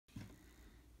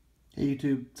Hey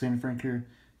YouTube, Sandy Frank here.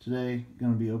 Today,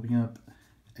 going to be opening up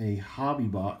a hobby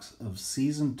box of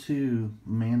Season 2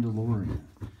 Mandalorian.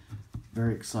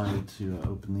 Very excited to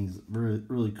open these.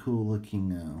 Really cool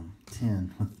looking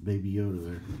tin with Baby Yoda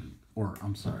there. Or,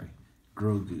 I'm sorry,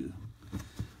 Grogu.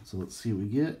 So let's see what we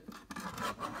get.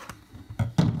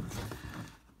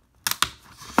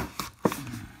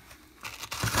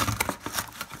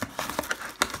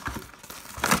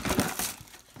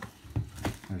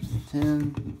 There's the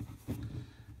tin.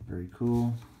 Very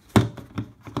cool. A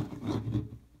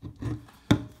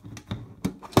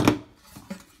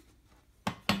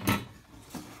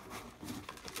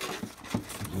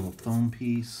little foam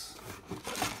piece.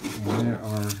 And there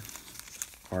are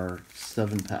our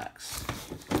 7 packs.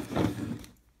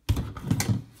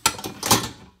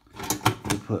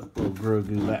 We'll put little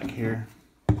Grogu back here.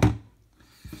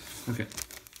 Okay.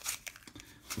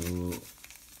 So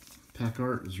pack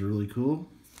art is really cool.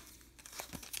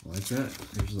 I like that.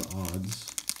 There's the odds.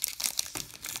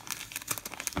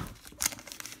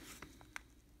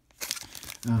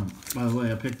 By the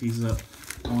way, I picked these up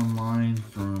online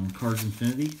from Cards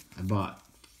Infinity. I bought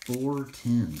 4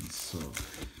 tins, so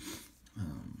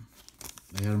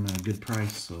they had them at a good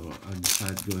price, so I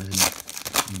decided to go ahead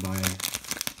and buy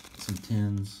some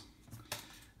tins.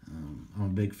 I'm a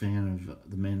big fan of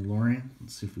The Mandalorian.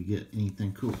 Let's see if we get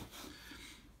anything cool.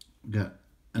 We got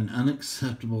An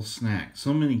Unacceptable Snack.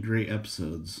 So many great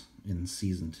episodes in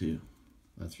Season 2.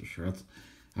 That's for sure. That's,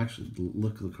 actually, the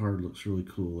look of the card looks really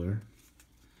cool there.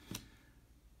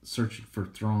 Searching for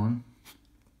Thrawn.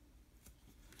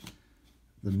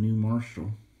 The New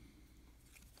Marshal.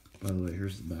 By the way,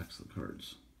 here's the backs of the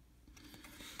cards.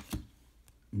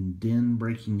 Den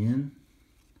Breaking In.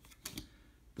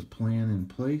 The Plan in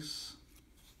Place.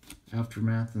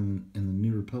 Aftermath and the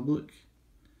New Republic.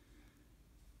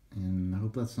 And I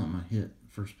hope that's not my hit.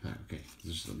 First pack. Okay,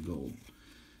 this is the gold.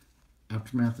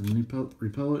 Aftermath of the New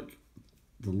Republic.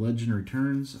 The Legend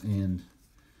Returns. And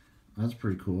that's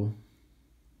pretty cool.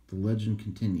 The Legend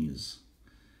Continues.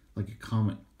 Like a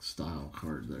comic style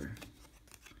card there.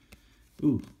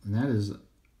 Ooh, and that is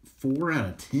 4 out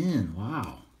of 10.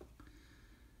 Wow.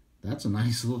 That's a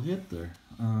nice little hit there.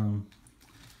 A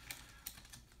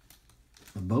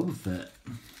Boba Fett.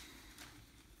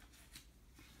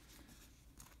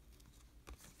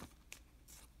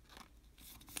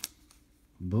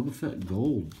 Boba Fett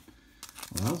Gold.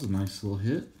 Well, that was a nice little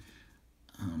hit.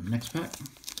 Next pack.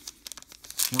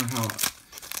 I wonder how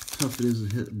tough it is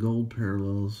to hit gold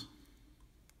parallels.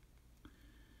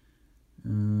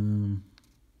 1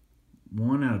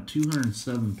 out of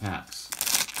 207 packs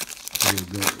for the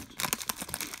gold.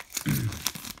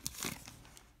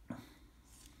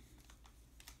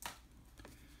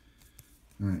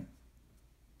 Alright.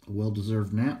 A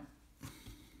Well-Deserved Nap.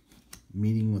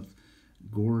 Meeting with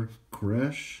Gore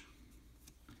Koresh.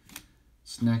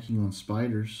 Snacking on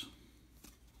Spiders.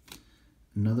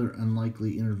 Another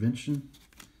Unlikely Intervention.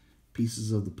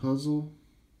 Pieces of the Puzzle.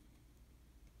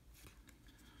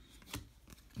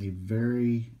 A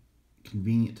Very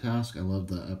Convenient Task. I love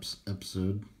that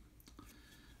episode.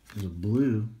 There's a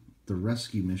blue, The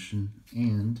Rescue Mission,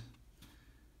 and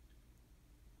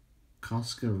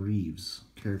Casca Reeves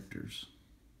characters.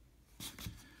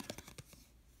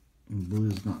 And blue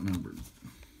is not numbered.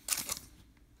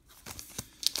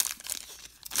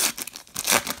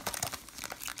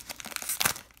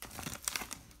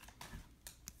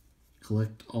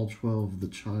 Collect all 12 of the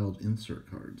child insert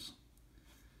cards.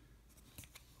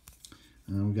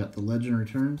 We got The Legend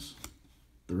Returns,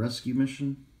 The Rescue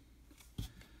Mission,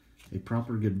 A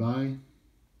Proper Goodbye,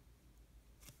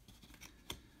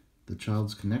 The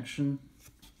Child's Connection,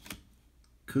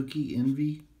 Cookie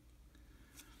Envy,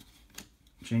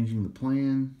 Changing the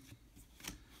Plan,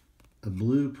 a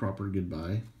blue Proper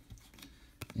Goodbye,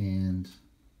 and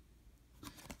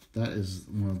that is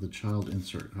one of the child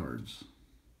insert cards.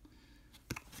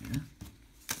 Yeah.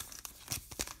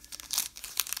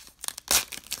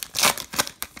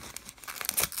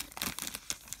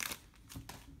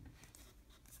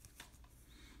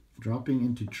 Dropping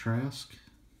into Trask.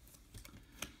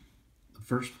 The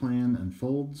First Plan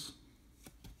unfolds.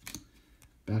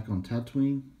 Back on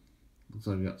Tatooine. Looks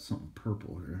like I got something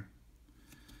purple here.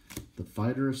 The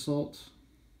Fighter Assault.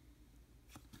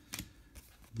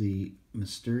 The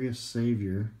Mysterious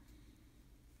Savior.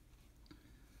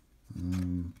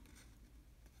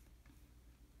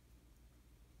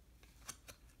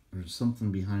 There's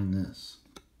something behind this.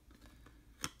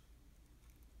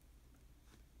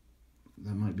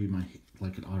 That might be my,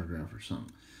 like an autograph or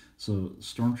something. So,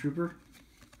 Stormtrooper.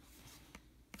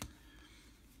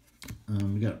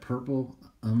 We got purple,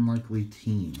 Unlikely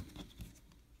Team.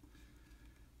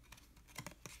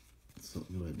 So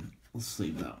go ahead and let's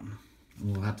save that one.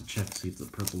 And we'll have to check to see if the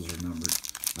purples are numbered.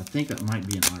 I think that might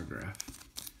be an autograph.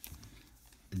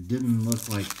 It didn't look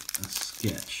like a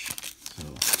sketch, so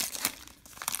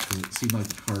because it seemed like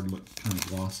the card looked kind of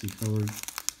glossy colored.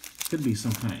 Could be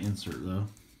some kind of insert though.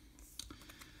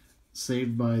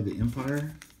 Saved by the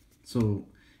Empire. So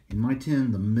in my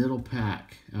 10, the middle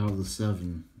pack out of the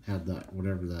 7 had that,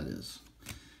 whatever that is.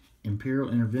 Imperial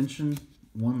Intervention,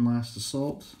 One Last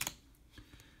Assault,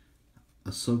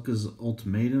 Ahsoka's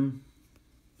Ultimatum,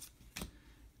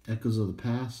 Echoes of the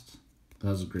Past. That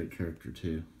was a great character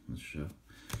too in this show.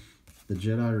 The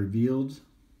Jedi Revealed.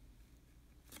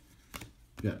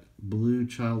 We got Blue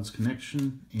Child's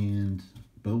Connection and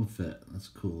Boba Fett. That's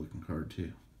a cool looking card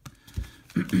too.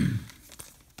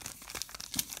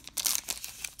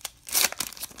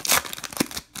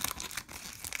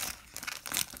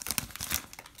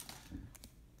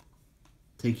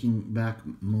 Taking Back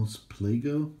Mos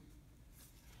Plego.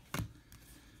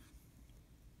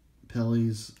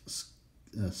 Pele's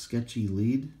Sketchy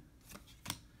Lead.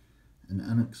 An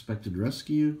Unexpected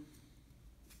Rescue.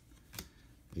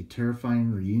 A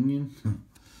Terrifying Reunion.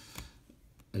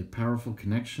 A Powerful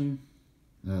Connection.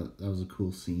 That was a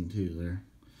cool scene too there.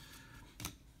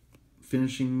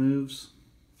 Finishing Moves.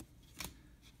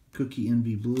 Cookie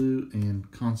Envy Blue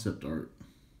and Concept Art.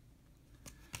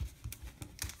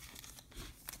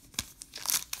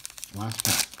 Last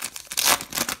pack.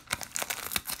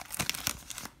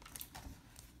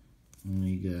 And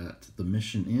we got The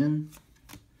Mission In.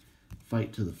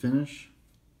 Fight to the Finish.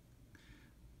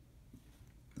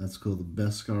 That's cool. The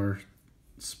Beskar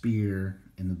Spear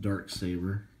and the Dark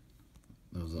Saber.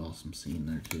 That was an awesome scene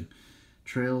there too.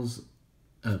 Trials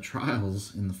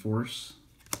in the Force.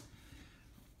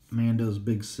 Mando's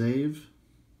Big Save.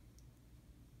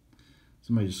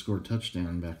 Somebody just scored a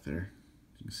touchdown back there.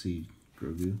 You can see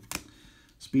Grogu.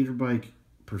 Speeder Bike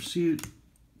Pursuit.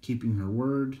 Keeping Her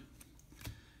Word.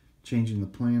 Changing the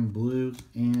Plan Blue.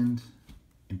 And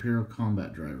Imperial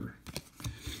Combat Driver.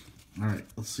 Alright,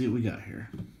 let's see what we got here.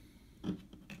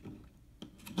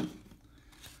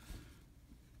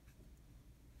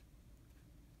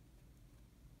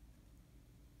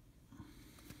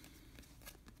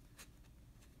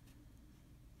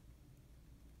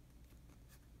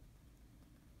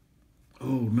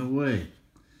 Oh, no way.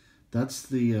 That's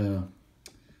the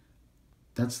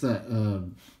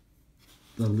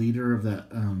leader of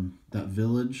that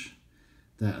village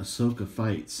that Ahsoka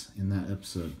fights in that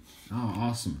episode. Oh,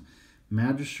 awesome.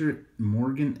 Magistrate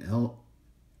Morgan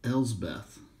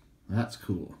Elsbeth. That's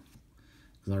cool.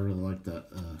 Because I really like that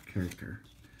character.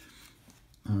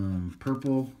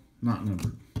 Purple, not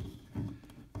numbered.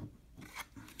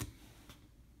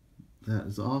 That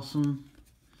is awesome.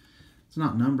 It's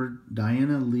not numbered.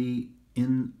 Diana Lee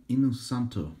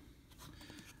Inosanto.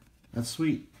 That's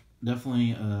sweet.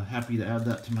 Definitely happy to add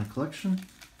that to my collection.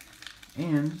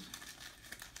 And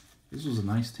this was a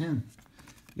nice 10.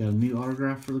 Got a new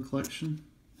autograph for the collection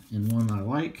and one I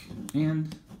like.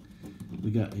 And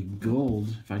we got a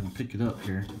gold, if I can pick it up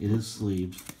here, it is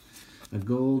sleeved. A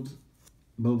gold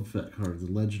Boba Fett card,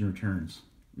 The Legend Returns.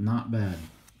 Not bad.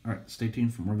 Alright, stay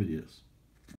tuned for more videos.